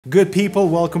Good people,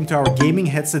 welcome to our gaming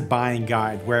headset buying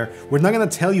guide, where we're not going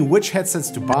to tell you which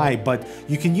headsets to buy, but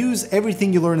you can use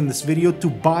everything you learn in this video to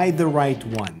buy the right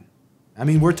one. I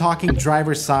mean, we're talking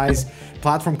driver size,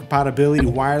 platform compatibility,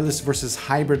 wireless versus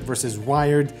hybrid versus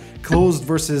wired, closed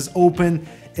versus open,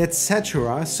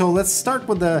 etc. So let's start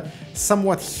with the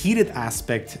somewhat heated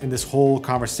aspect in this whole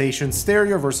conversation,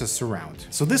 stereo versus surround.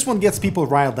 So this one gets people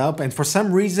riled up, and for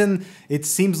some reason it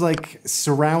seems like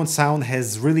surround sound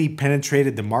has really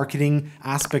penetrated the marketing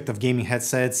aspect of gaming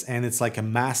headsets, and it's like a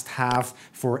must-have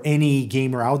for any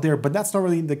gamer out there, but that's not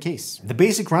really the case. The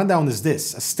basic rundown is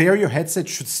this: a stereo headset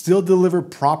should still deliver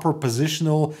proper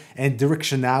positional and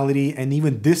directionality and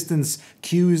even distance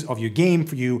cues of your game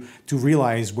for you to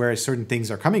realize where certain things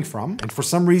are coming from. And for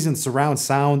some reason, surround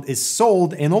sound is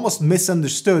sold and almost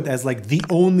misunderstood as like the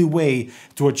only way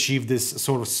to achieve this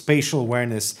sort of spatial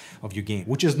awareness of your game,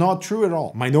 which is not true at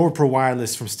all. My Nova Pro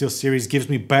wireless from SteelSeries gives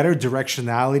me better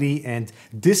directionality and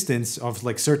distance of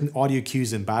like certain audio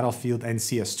cues in Battlefield and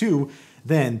CS2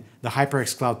 than the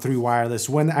HyperX Cloud 3 wireless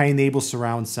when I enable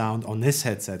surround sound on this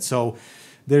headset. So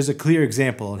there's a clear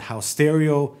example of how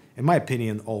stereo, in my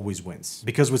opinion, always wins.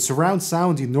 Because with surround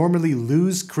sound, you normally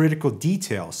lose critical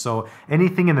detail. So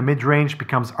anything in the mid-range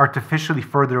becomes artificially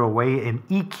further away and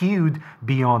EQ'd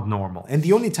beyond normal. And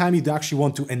the only time you'd actually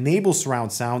want to enable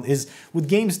surround sound is with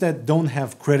games that don't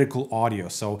have critical audio.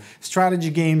 So strategy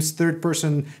games,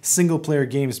 third-person, single-player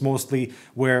games mostly,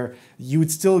 where you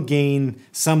would still gain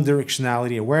some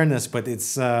directionality awareness, but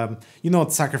it's, you're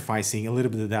not sacrificing a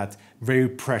little bit of that very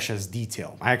precious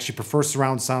detail. I actually prefer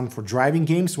surround sound for driving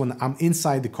games when I'm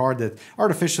inside the car that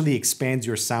artificially expands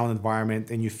your sound environment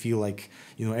and you feel like,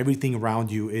 you know, everything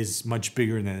around you is much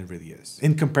bigger than it really is.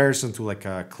 In comparison to like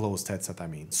a closed headset, I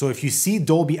mean. So if you see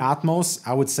Dolby Atmos,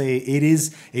 I would say it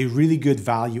is a really good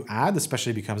value add,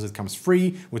 especially because it comes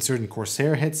free with certain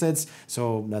Corsair headsets.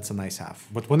 So that's a nice have.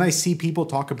 But when I see people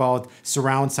talk about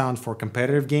surround sound for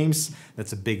competitive games,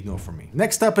 that's a big no for me.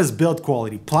 Next up is build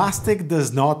quality. Plastic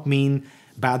does not mean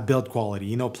bad build quality.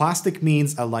 You know, plastic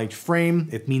means a light frame,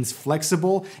 it means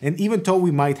flexible, and even though we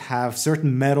might have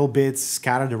certain metal bits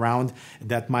scattered around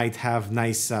that might have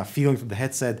nice feeling from the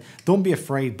headset, don't be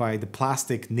afraid by the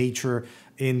plastic nature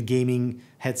in gaming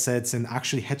headsets and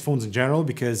actually headphones in general,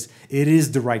 because it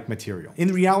is the right material.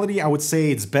 In reality, I would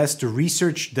say it's best to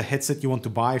research the headset you want to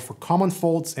buy for common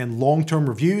faults and long-term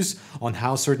reviews on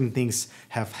how certain things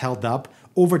have held up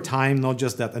over time, not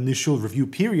just that initial review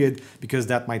period, because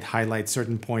that might highlight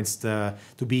certain points to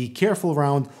be careful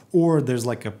around, or there's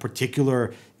like a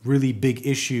particular really big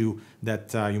issue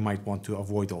that you might want to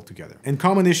avoid altogether. And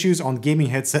common issues on gaming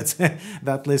headsets,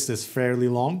 that list is fairly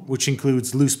long, which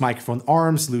includes loose microphone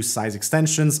arms, loose size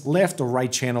extensions, left or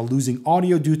right channel losing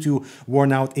audio due to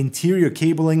worn out interior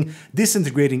cabling,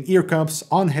 disintegrating ear cups,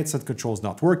 on-headset controls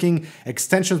not working,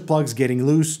 extension plugs getting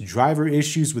loose, driver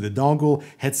issues with the dongle,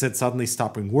 headset suddenly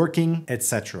stopping working,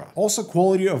 etc. Also,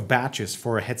 quality of batches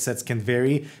for headsets can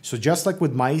vary. So just like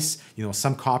with mice, you know,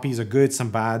 some copies are good, some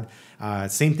bad.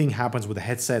 Same thing happens with a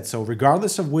headset. So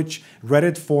regardless of which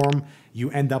Reddit form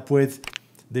you end up with,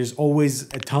 there's always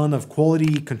a ton of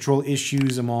quality control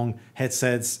issues among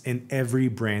headsets in every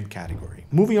brand category.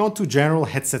 Moving on to general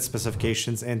headset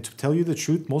specifications, and to tell you the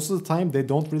truth, most of the time they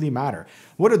don't really matter.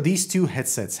 What do these two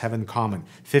headsets have in common?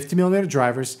 50mm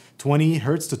drivers, 20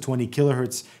 Hz to 20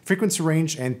 kHz frequency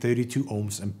range, and 32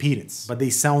 ohms impedance. But they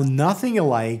sound nothing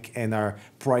alike and are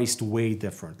priced way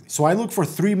differently. So I look for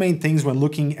three main things when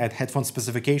looking at headphone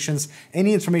specifications: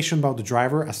 any information about the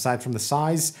driver aside from the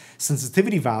size,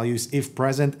 sensitivity values if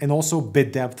present, and also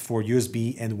bit depth for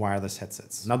USB and wireless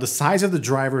headsets. Now, the size of the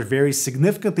driver varies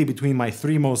significantly between my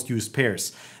three most used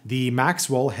pairs. The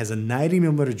Maxwell has a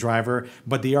 90mm driver,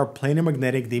 but they are planar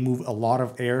magnetic, they move a lot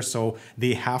of air, so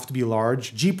they have to be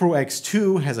large. G Pro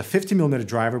X2 has a 50mm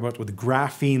driver, but with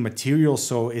graphene material,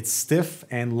 so it's stiff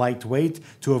and lightweight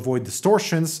to avoid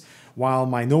distortions, while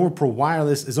my Nova Pro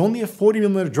wireless is only a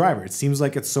 40mm driver. It seems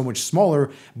like it's so much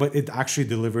smaller, but it actually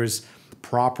delivers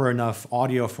proper enough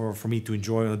audio for me to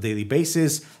enjoy on a daily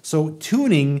basis. So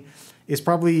tuning is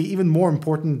probably even more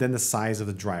important than the size of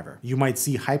the driver. You might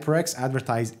see HyperX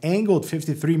advertise angled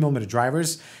 53mm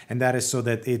drivers, and that is so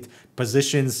that it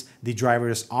positions the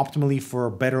drivers optimally for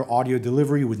better audio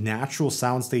delivery with natural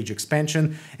soundstage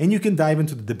expansion, and you can dive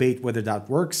into the debate whether that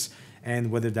works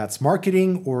and whether that's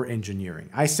marketing or engineering.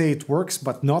 I say it works,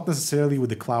 but not necessarily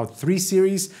with the Cloud 3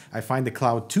 series. I find the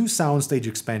Cloud 2 soundstage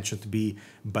expansion to be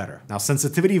better. Now,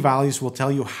 sensitivity values will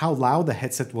tell you how loud the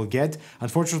headset will get.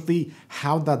 Unfortunately,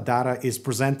 how that data is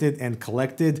presented and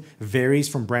collected varies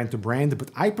from brand to brand, but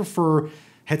I prefer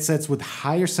headsets with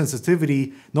higher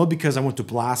sensitivity, not because I want to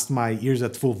blast my ears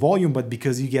at full volume, but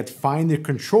because you get finer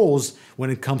controls when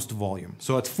it comes to volume.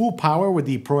 So at full power with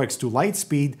the Pro X2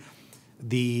 Lightspeed,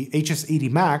 the HS80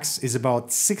 Max is about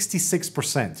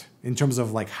 66% in terms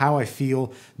of like how I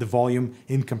feel the volume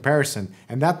in comparison.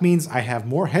 And that means I have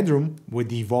more headroom with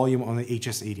the volume on the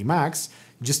HS80 Max,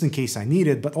 just in case I need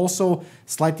it, but also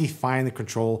slightly finer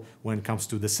control when it comes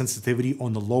to the sensitivity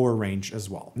on the lower range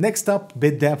as well. Next up,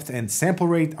 bit depth and sample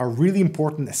rate are really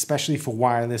important, especially for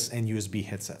wireless and USB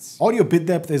headsets. Audio bit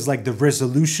depth is like the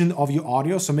resolution of your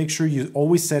audio, so make sure you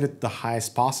always set it the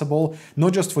highest possible,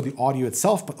 not just for the audio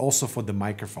itself, but also for the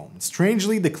microphone.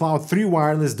 Strangely, the Cloud 3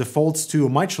 wireless defaults to a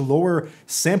much lower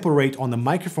sample rate on the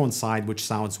microphone side, which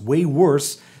sounds way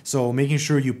worse, so making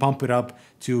sure you pump it up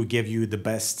to give you the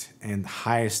best and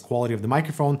highest quality of the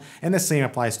microphone, and the same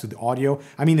applies to the audio.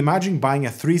 I mean, imagine buying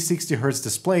a 360 Hz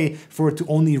display for it to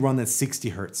only run at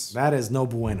 60 Hz. That is no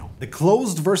bueno. The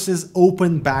closed versus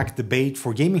open back debate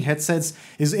for gaming headsets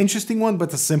is an interesting one,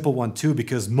 but a simple one too,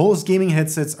 because most gaming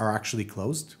headsets are actually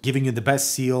closed, giving you the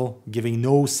best seal, giving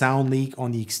no sound leak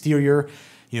on the exterior.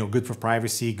 You know, good for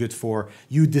privacy, good for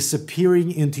you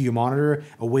disappearing into your monitor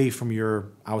away from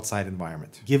your outside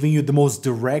environment. Giving you the most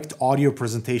direct audio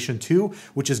presentation too,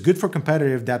 which is good for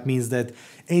competitive. That means that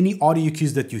any audio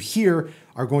cues that you hear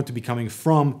are going to be coming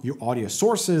from your audio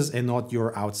sources and not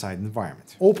your outside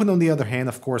environment. Open, on the other hand,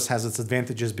 of course, has its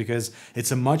advantages because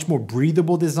it's a much more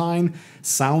breathable design.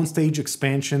 Soundstage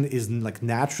expansion is like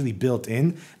naturally built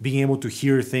in, being able to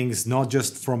hear things not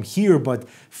just from here, but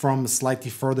from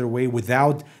slightly further away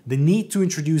without the need to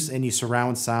introduce any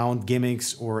surround sound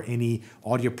gimmicks or any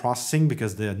audio processing,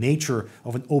 because the nature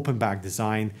of an open back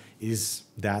design is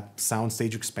that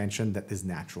soundstage expansion that is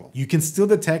natural. You can still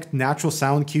detect natural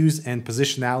sound cues and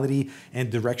positionality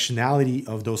and directionality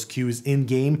of those cues in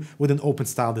game with an open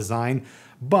style design,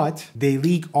 but they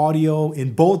leak audio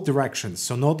in both directions.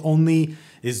 So not only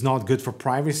is not good for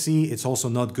privacy, it's also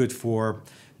not good for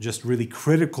just really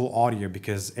critical audio,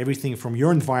 because everything from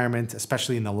your environment,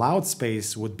 especially in the loud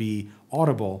space, would be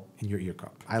audible in your ear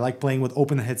cup. I like playing with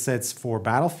open headsets for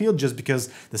Battlefield just because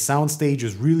the sound stage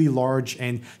is really large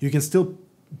and you can still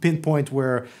pinpoint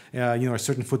where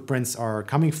certain footprints are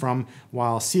coming from,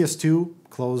 while CS2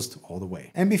 closed all the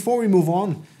way. And before we move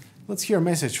on, let's hear a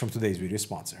message from today's video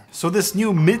sponsor. So this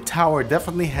new mid-tower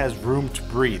definitely has room to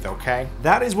breathe, okay?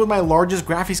 That is with my largest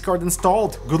graphics card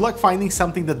installed. Good luck finding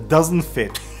something that doesn't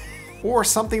fit. Or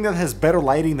something that has better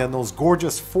lighting than those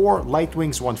gorgeous 4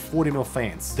 Lightwings 140mm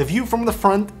fans. The view from the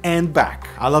front and back.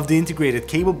 I love the integrated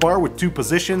cable bar with 2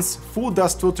 positions, full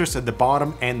dust filters at the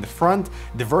bottom and the front,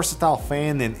 the versatile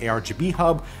fan and ARGB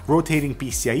hub, rotating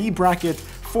PCIe bracket,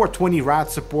 420 rad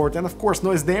support, and of course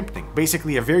noise dampening.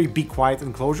 Basically a very be quiet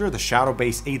enclosure, the Shadow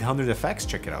Base 800 FX,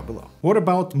 check it out below. What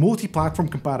about multi-platform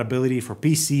compatibility for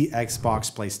PC, Xbox,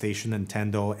 PlayStation,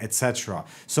 Nintendo, etc.?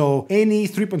 So any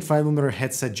 3.5mm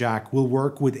headset jack will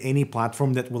work with any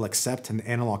platform that will accept an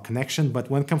analog connection, but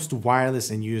when it comes to wireless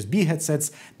and USB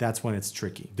headsets, that's when it's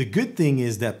tricky. The good thing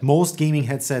is that most gaming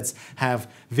headsets have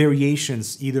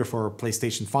variations either for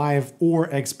PlayStation 5 or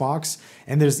Xbox,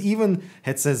 and there's even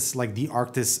headsets like the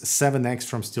Arctis 7X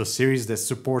from SteelSeries that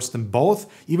supports them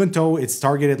both. Even though it's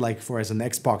targeted like for as an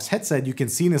Xbox headset, you can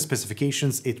see in the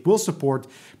specifications it will support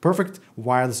perfect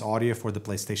wireless audio for the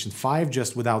PlayStation 5,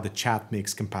 just without the chat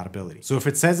mix compatibility. So if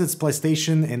it says it's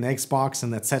PlayStation and Xbox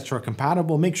and etc.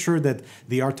 compatible, make sure that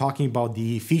they are talking about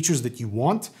the features that you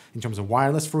want in terms of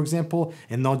wireless, for example,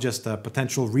 and not just a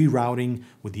potential rerouting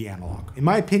with the analog. In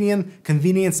my opinion,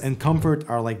 convenience and comfort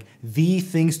are like the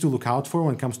things to look out for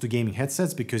when it comes to gaming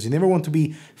headsets, because you never want to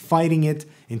be fighting it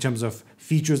in terms of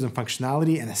features and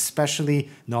functionality, and especially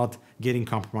not getting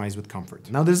compromised with comfort.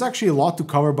 Now, there's actually a lot to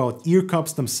cover about ear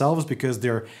cups themselves because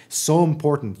they're so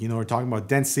important. You know, we're talking about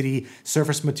density,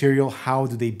 surface material, how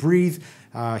do they breathe,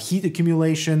 heat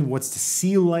accumulation, what's the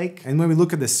seal like? And when we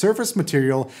look at the surface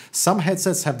material, some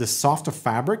headsets have the softer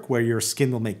fabric where your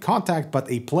skin will make contact, but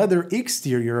a pleather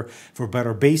exterior for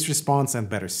better bass response and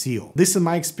better seal. This, in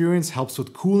my experience, helps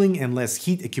with cooling and less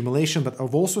heat accumulation, but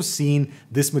I've also seen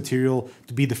this material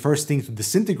to be the first thing to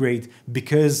disintegrate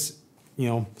because, you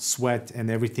know, sweat and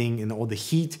everything and all the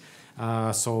heat.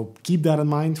 So keep that in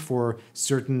mind for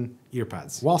certain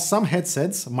earpads. While some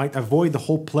headsets might avoid the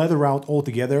whole pleather route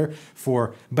altogether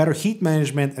for better heat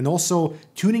management and also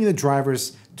tuning the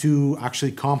drivers to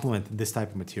actually complement this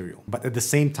type of material. But at the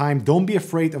same time, don't be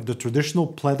afraid of the traditional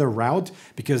pleather route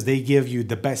because they give you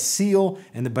the best seal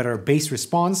and the better bass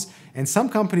response. And some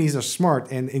companies are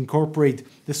smart and incorporate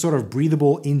this sort of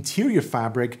breathable interior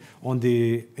fabric on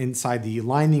the inside the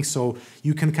lining, so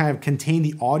you can kind of contain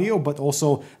the audio, but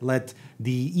also let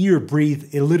the ear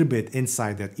breathe a little bit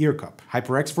inside that ear cup.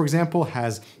 HyperX, for example,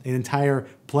 has an entire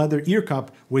pleather ear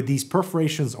cup with these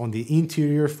perforations on the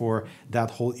interior for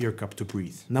that whole ear cup to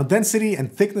breathe. Now, density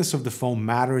and thickness of the foam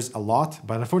matters a lot,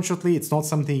 but unfortunately, it's not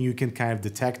something you can kind of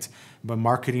detect by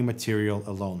marketing material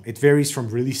alone. It varies from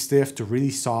really stiff to really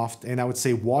soft, and I would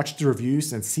say watch the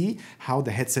reviews and see how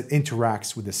the headset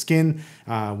interacts with the skin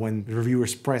when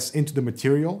reviewers press into the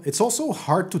material. It's also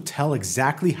hard to tell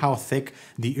exactly how thick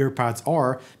the earpads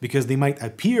are because they might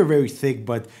appear very thick,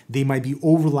 but they might be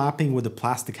overlapping with the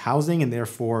plastic housing and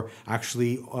therefore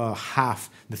actually half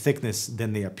the thickness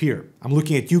than they appear. I'm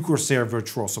looking at Corsair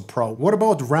Virtuoso Pro. What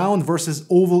about round versus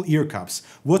oval ear cups?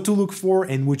 What to look for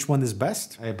and which one is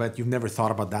best? I bet you've never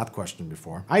thought about that question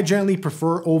before. I generally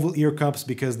prefer oval ear cups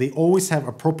because they always have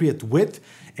appropriate width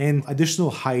and additional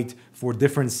height for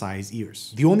different size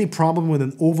ears. The only problem with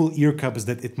an oval ear cup is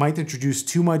that it might introduce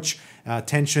too much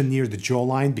tension near the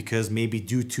jawline because maybe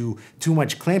due to too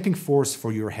much clamping force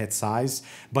for your head size.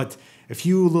 But a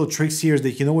few little tricks here is that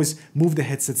you can always move the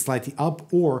headset slightly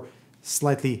up or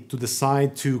slightly to the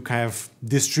side to kind of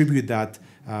distribute that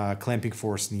clamping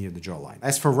force near the jawline.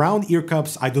 As for round ear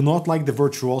cups, I do not like the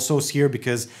Virtuosos here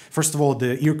because, first of all,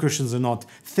 the ear cushions are not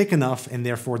thick enough and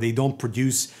therefore they don't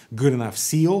produce good enough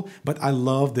seal. But I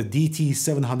love the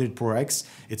DT700 Pro X.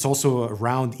 It's also a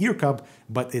round ear cup,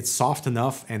 but it's soft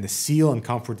enough and the seal and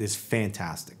comfort is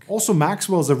fantastic. Also,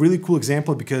 Maxwell is a really cool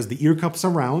example because the ear cups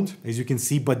are round, as you can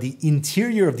see, but the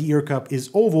interior of the ear cup is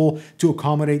oval to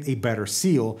accommodate a better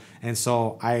seal. And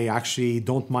so I actually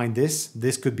don't mind this.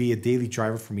 This could be a daily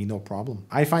driver for me, no problem.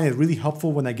 I find it really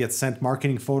helpful when I get sent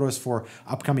marketing photos for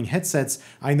upcoming headsets.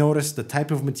 I notice the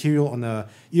type of material on the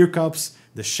ear cups,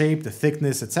 the shape, the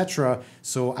thickness, etc.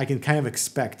 So I can kind of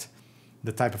expect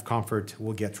the type of comfort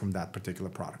we'll get from that particular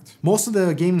product. Most of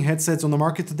the gaming headsets on the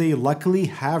market today luckily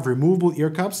have removable ear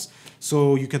cups,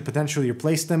 so you can potentially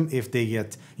replace them if they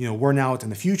get worn out in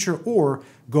the future, or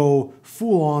go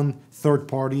full on third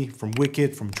party from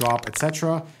Wicked, from Drop,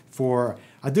 etc. for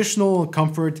additional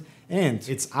comfort. And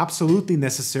it's absolutely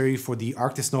necessary for the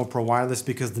Arctis Nova Pro Wireless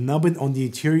because the nubbin on the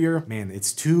interior, man,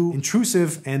 it's too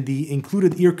intrusive, and the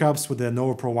included ear cups with the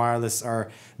Nova Pro Wireless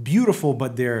are beautiful,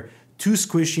 but they're too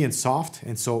squishy and soft,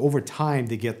 and so over time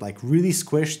they get like really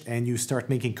squished and you start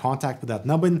making contact with that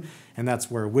nubbin, and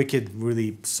that's where Wicked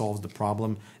really solves the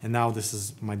problem. And now this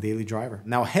is my daily driver.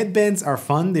 Now, headbands are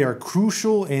fun. They are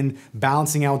crucial in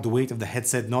balancing out the weight of the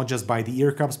headset, not just by the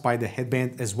ear cups, by the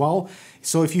headband as well.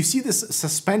 So if you see this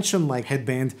suspension like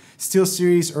headband,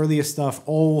 SteelSeries earliest stuff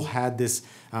all had this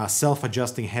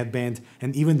self-adjusting headband,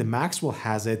 and even the Maxwell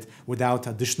has it without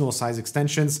additional size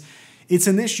extensions. It's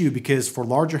an issue because for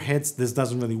larger heads, this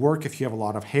doesn't really work if you have a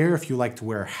lot of hair, if you like to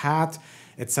wear a hat,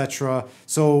 etc.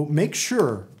 So make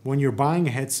sure when you're buying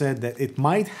a headset that it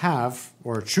might have,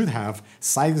 or it should have,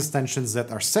 side extensions that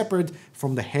are separate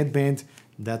from the headband.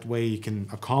 That way you can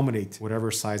accommodate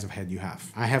whatever size of head you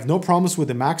have. I have no problems with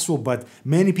the Maxwell, but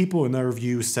many people in our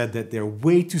reviews said that they're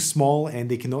way too small and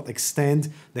they cannot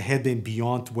extend the headband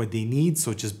beyond what they need,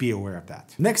 so just be aware of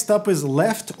that. Next up is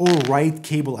left or right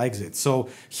cable exit. So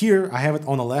here I have it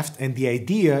on the left, and the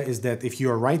idea is that if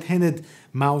you're a right-handed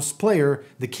mouse player,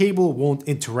 the cable won't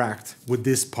interact with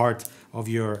this part of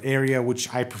your area,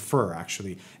 which I prefer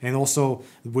actually. And also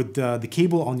with the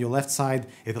cable on your left side,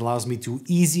 it allows me to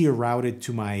easier route it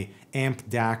to my amp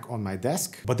DAC on my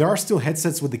desk. But there are still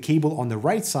headsets with the cable on the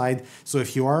right side, so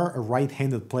if you are a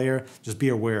right-handed player, just be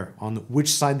aware on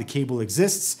which side the cable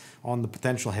exists on the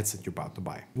potential headset you're about to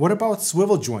buy. What about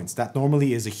swivel joints? That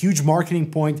normally is a huge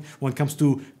marketing point when it comes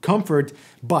to comfort,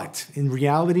 but in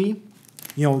reality,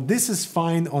 this is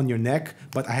fine on your neck,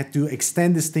 but I had to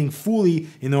extend this thing fully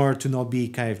in order to not be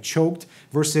kind of choked,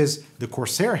 versus the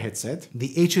Corsair headset.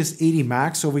 The HS80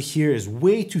 Max over here is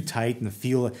way too tight and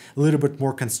feel a little bit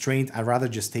more constrained. I'd rather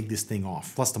just take this thing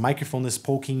off. Plus the microphone is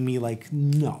poking me like,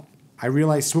 no. I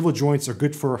realize swivel joints are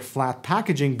good for flat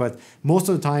packaging, but most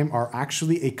of the time are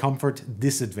actually a comfort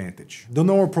disadvantage. The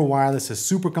Nova Pro Wireless is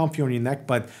super comfy on your neck,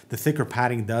 but the thicker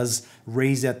padding does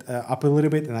raise it up a little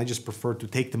bit, and I just prefer to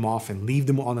take them off and leave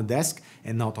them on the desk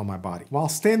and not on my body. While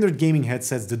standard gaming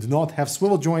headsets that do not have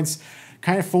swivel joints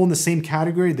kind of fall in the same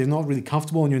category, they're not really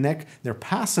comfortable on your neck. They're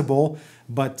passable,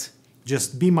 but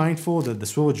just be mindful that the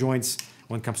swivel joints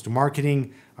when it comes to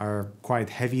marketing are quite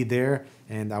heavy there,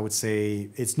 and I would say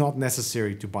it's not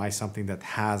necessary to buy something that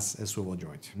has a swivel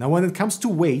joint. Now, when it comes to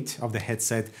weight of the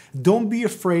headset, don't be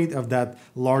afraid of that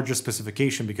larger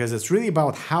specification, because it's really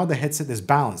about how the headset is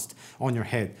balanced on your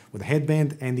head with the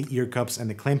headband and the ear cups and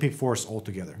the clamping force all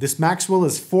together. This Maxwell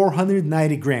is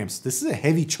 490 grams. This is a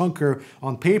heavy chunker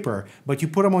on paper, but you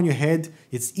put them on your head,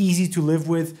 it's easy to live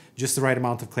with, just the right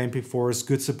amount of clamping force,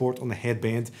 good support on the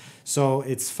headband, so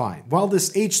it's fine. While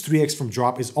this H3X from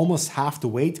Drop is almost half the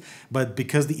weight, but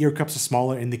because the ear cups are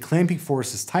smaller and the clamping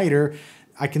force is tighter,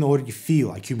 I can already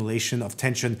feel accumulation of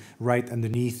tension right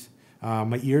underneath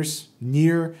my ears,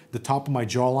 near the top of my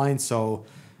jawline, so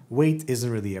weight isn't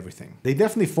really everything. They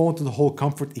definitely fall into the whole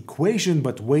comfort equation,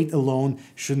 but weight alone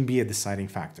shouldn't be a deciding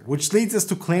factor. Which leads us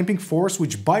to clamping force,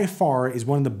 which by far is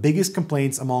one of the biggest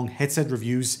complaints among headset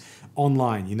reviews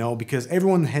online, you know, because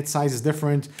everyone's head size is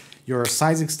different. Your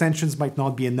size extensions might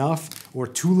not be enough or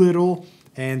too little,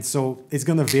 and so it's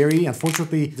gonna vary.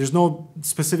 Unfortunately, there's no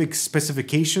specific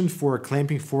specification for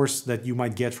clamping force that you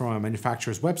might get from a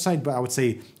manufacturer's website, but I would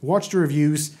say watch the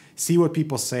reviews, see what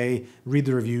people say, read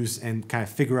the reviews, and kind of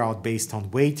figure out based on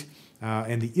weight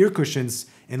and the ear cushions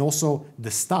and also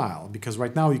the style, because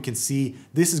right now you can see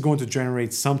this is going to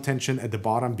generate some tension at the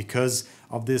bottom because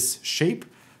of this shape,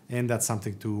 and that's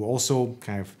something to also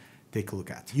kind of take a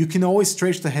look at. You can always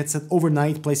stretch the headset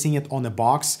overnight, placing it on a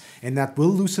box, and that will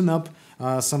loosen up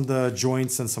some of the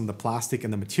joints and some of the plastic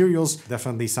and the materials.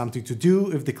 Definitely something to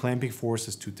do if the clamping force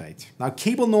is too tight. Now,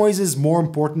 cable noise is more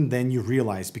important than you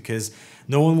realize, because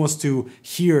no one wants to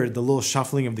hear the little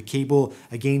shuffling of the cable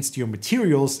against your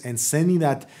materials and sending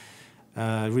that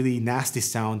really nasty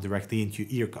sound directly into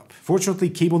your ear cup. Fortunately,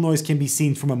 cable noise can be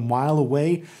seen from a mile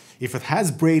away. If it has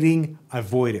braiding,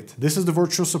 avoid it. This is the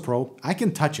Virtuoso Pro. I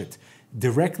can touch it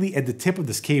directly at the tip of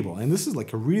this cable, and this is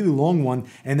like a really long one,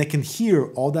 and I can hear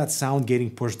all that sound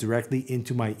getting pushed directly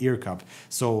into my ear cup.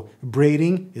 So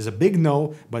braiding is a big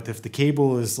no, but if the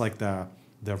cable is like the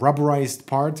rubberized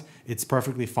part, it's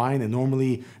perfectly fine and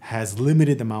normally has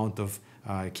limited amount of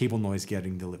cable noise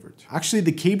getting delivered. Actually,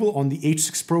 the cable on the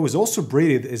H6 Pro is also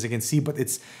braided, as you can see, but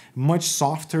it's much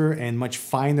softer and much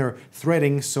finer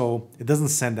threading, so it doesn't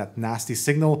send that nasty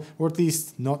signal, or at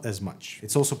least not as much.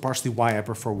 It's also partially why I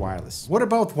prefer wireless. What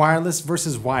about wireless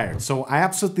versus wired? So I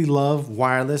absolutely love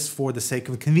wireless for the sake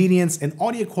of convenience, and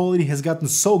audio quality has gotten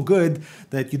so good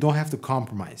that you don't have to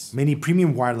compromise. Many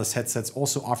premium wireless headsets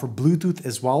also offer Bluetooth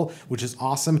as well, which is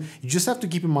awesome. You just have to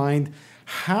keep in mind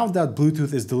how that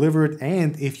Bluetooth is delivered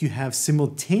and if you have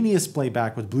simultaneous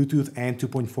playback with Bluetooth and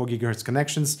 2.4 gigahertz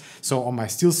connections. So on my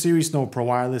SteelSeries No Pro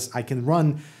Wireless, I can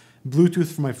run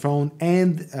Bluetooth from my phone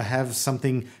and have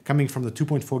something coming from the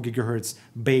 2.4 gigahertz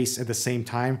base at the same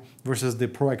time, versus the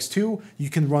Pro X2,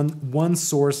 you can run one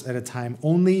source at a time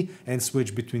only and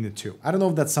switch between the two. I don't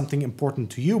know if that's something important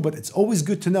to you, but it's always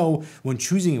good to know when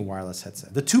choosing a wireless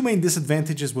headset. The two main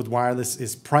disadvantages with wireless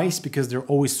is price, because they're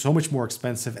always so much more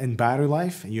expensive, and battery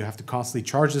life. You have to constantly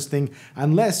charge this thing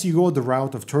unless you go the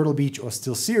route of Turtle Beach or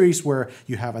SteelSeries, where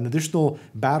you have an additional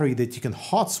battery that you can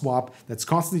hot swap that's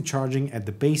constantly charging at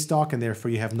the base stock, and therefore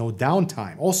you have no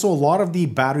downtime. Also, a lot of the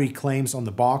battery claims on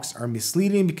the box are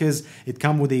misleading because it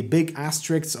comes with a big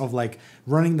asterisk of like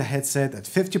running the headset at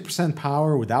 50%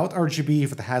 power without RGB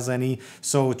if it has any.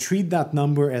 So treat that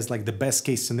number as like the best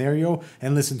case scenario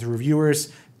and listen to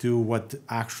reviewers to what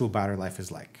actual battery life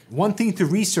is like. One thing to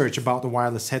research about the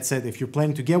wireless headset if you're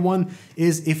planning to get one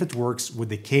is if it works with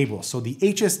the cable. So the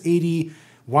HS80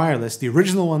 wireless, the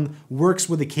original one, works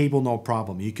with a cable no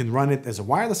problem. You can run it as a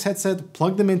wireless headset,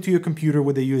 plug them into your computer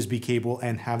with a USB cable,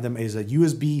 and have them as a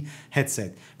USB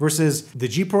headset. Versus the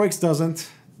G Pro X doesn't,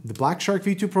 the Black Shark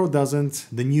V2 Pro doesn't,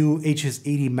 the new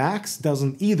HS80 Max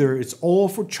doesn't either. It's all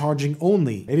for charging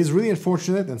only. It is really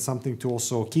unfortunate and something to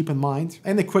also keep in mind.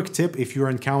 And a quick tip, if you're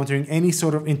encountering any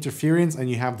sort of interference and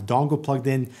you have the dongle plugged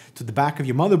in to the back of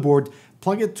your motherboard,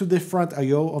 plug it to the front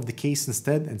I/O of the case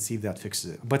instead and see if that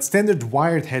fixes it. But standard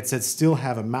wired headsets still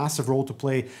have a massive role to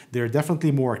play. They're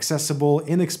definitely more accessible,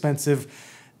 inexpensive,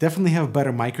 definitely have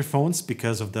better microphones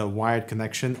because of the wired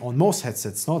connection on most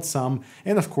headsets, not some,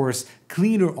 and of course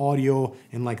cleaner audio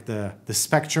in like the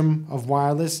spectrum of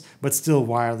wireless, but still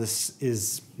wireless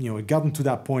is, you know, gotten to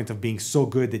that point of being so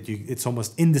good that it's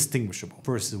almost indistinguishable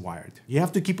versus wired. You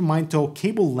have to keep in mind though,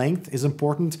 cable length is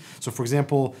important. So for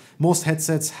example, most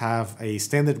headsets have a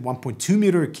standard 1.2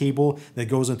 meter cable that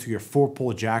goes into your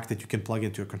 4-pole jack that you can plug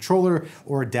into a controller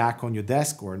or a DAC on your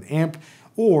desk or an amp,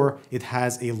 or it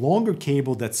has a longer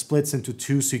cable that splits into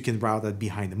two so you can route that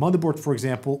behind the motherboard, for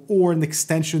example, or an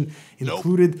extension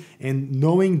included. And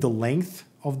knowing the length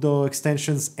of the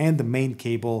extensions and the main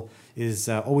cable is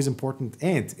always important,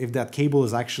 and if that cable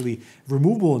is actually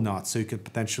removable or not, so you could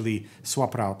potentially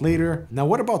swap it out later. Now,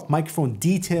 what about microphone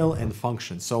detail and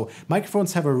function? So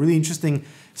microphones have a really interesting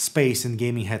space in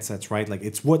gaming headsets, right? Like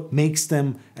it's what makes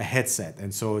them a headset.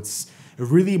 And so it's a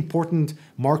really important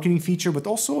marketing feature, but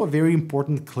also a very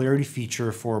important clarity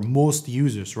feature for most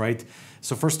users, right?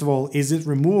 So first of all, is it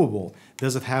removable?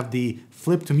 Does it have the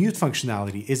flip to mute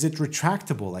functionality? Is it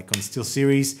retractable? Like on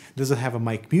SteelSeries, does it have a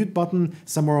mic mute button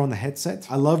somewhere on the headset?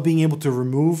 I love being able to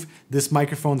remove this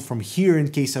microphone from here in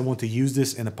case I want to use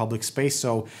this in a public space.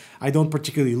 So I don't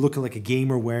particularly look like a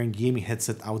gamer wearing a gaming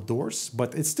headset outdoors,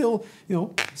 but it's still, you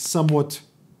know, somewhat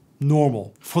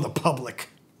normal for the public.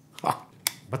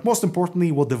 But most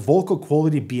importantly, will the vocal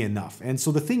quality be enough? And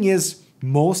so the thing is,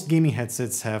 most gaming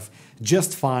headsets have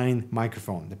just fine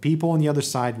microphone. The people on the other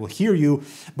side will hear you,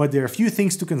 but there are a few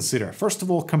things to consider. First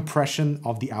of all, compression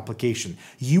of the application.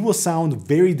 You will sound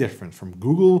very different from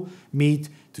Google Meet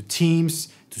to Teams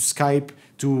to Skype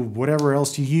to whatever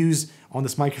else you use on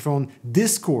this microphone.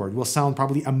 Discord will sound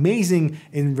probably amazing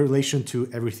in relation to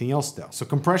everything else though. So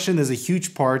compression is a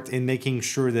huge part in making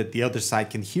sure that the other side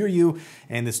can hear you,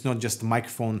 and it's not just the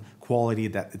microphone quality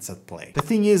that it's at play. The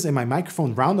thing is, in my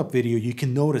microphone roundup video, you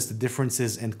can notice the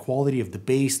differences in quality of the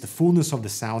bass, the fullness of the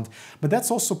sound, but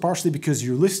that's also partially because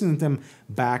you're listening to them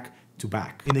back to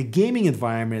back. In a gaming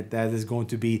environment, that is going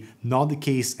to be not the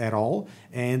case at all,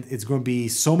 and it's going to be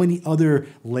so many other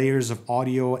layers of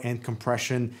audio and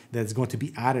compression that's going to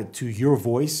be added to your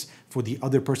voice for the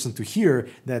other person to hear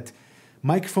that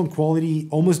microphone quality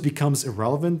almost becomes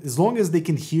irrelevant. As long as they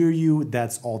can hear you,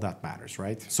 that's all that matters,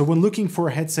 right? So when looking for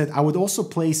a headset, I would also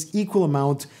place equal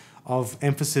amount of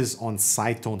emphasis on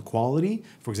side tone quality.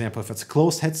 For example, if it's a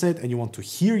closed headset and you want to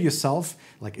hear yourself,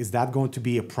 like, is that going to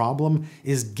be a problem?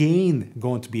 Is gain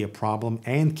going to be a problem?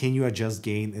 And can you adjust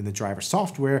gain in the driver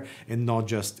software and not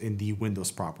just in the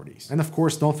Windows properties? And of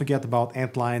course, don't forget about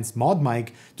Antline's Mod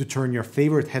Mic to turn your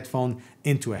favorite headphone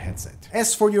into a headset.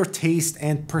 As for your taste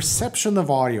and perception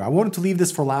of audio, I wanted to leave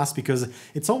this for last because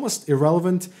it's almost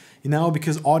irrelevant, you know,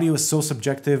 because audio is so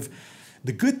subjective.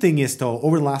 The good thing is though,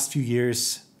 over the last few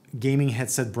years, gaming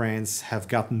headset brands have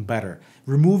gotten better,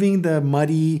 removing the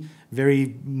muddy,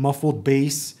 very muffled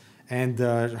bass and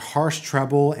the harsh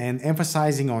treble and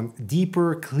emphasizing on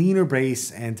deeper, cleaner bass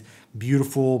and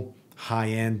beautiful high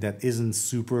end that isn't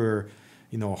super,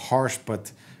 you know, harsh,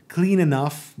 but clean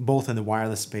enough both in the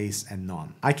wireless space and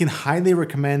non. I can highly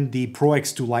recommend the Pro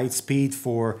X2 Lightspeed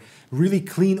for really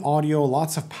clean audio,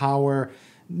 lots of power.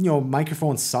 You know,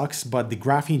 microphone sucks, but the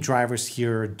graphene drivers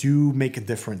here do make a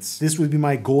difference. This would be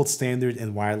my gold standard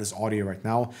in wireless audio right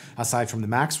now, aside from the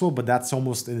Maxwell, but that's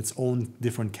almost in its own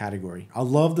different category. I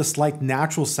love the slight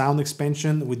natural sound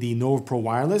expansion with the Nova Pro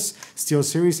Wireless.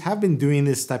 SteelSeries have been doing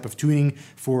this type of tuning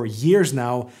for years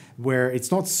now, where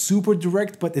it's not super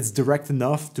direct, but it's direct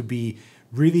enough to be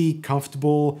really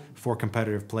comfortable for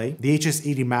competitive play. The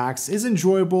HS80 Max is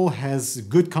enjoyable, has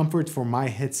good comfort for my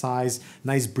head size,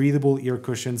 nice breathable ear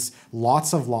cushions,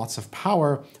 lots of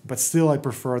power, but still I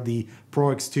prefer the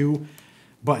Pro X2,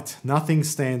 but nothing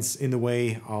stands in the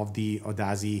way of the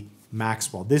Audacity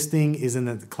Maxwell. This thing is in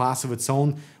a class of its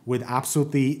own with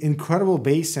absolutely incredible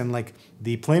bass and like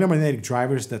the planar magnetic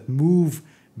drivers that move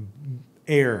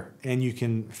air and you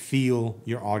can feel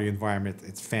your audio environment.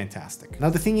 It's fantastic. Now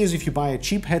the thing is, if you buy a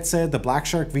cheap headset, the Black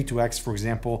Shark V2X for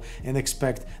example, and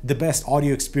expect the best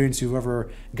audio experience you've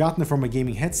ever gotten from a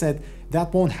gaming headset,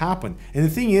 that won't happen. And the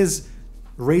thing is,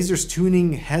 Razer's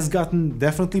tuning has gotten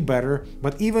definitely better,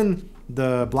 but even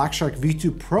the Black Shark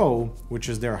V2 Pro, which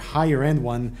is their higher end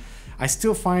one, I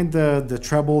still find the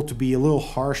treble to be a little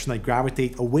harsh and I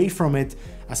gravitate away from it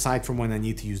aside from when I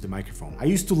need to use the microphone. I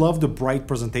used to love the bright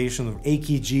presentation of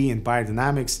AKG and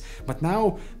Biodynamics, but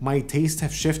now my tastes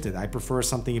have shifted. I prefer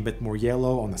something a bit more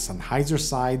yellow on the Sennheiser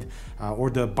side or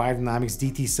the Biodynamics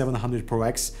DT700 Pro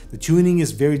X. The tuning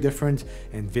is very different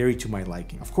and very to my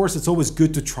liking. Of course, it's always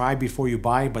good to try before you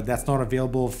buy, but that's not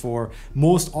available for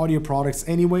most audio products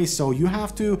anyway, so you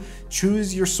have to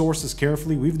choose your sources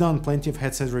carefully. We've done plenty of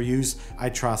headset reviews. I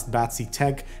trust Batsy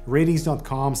Tech,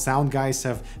 Ratings.com, Sound Guys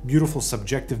have beautiful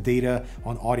subjective data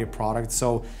on audio products.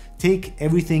 So take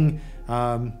everything, you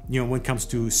know, when it comes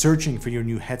to searching for your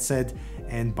new headset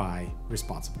and buy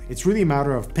responsibly. It's really a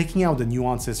matter of picking out the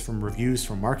nuances from reviews,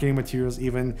 from marketing materials,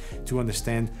 even to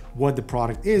understand what the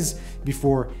product is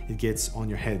before it gets on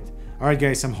your head. All right,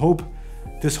 guys, I hope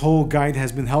this whole guide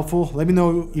has been helpful. Let me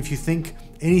know if you think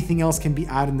anything else can be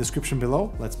added in the description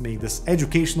below. Let's make this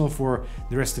educational for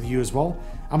the rest of you as well.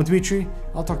 I'm Dmitry.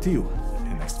 I'll talk to you in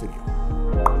the next video.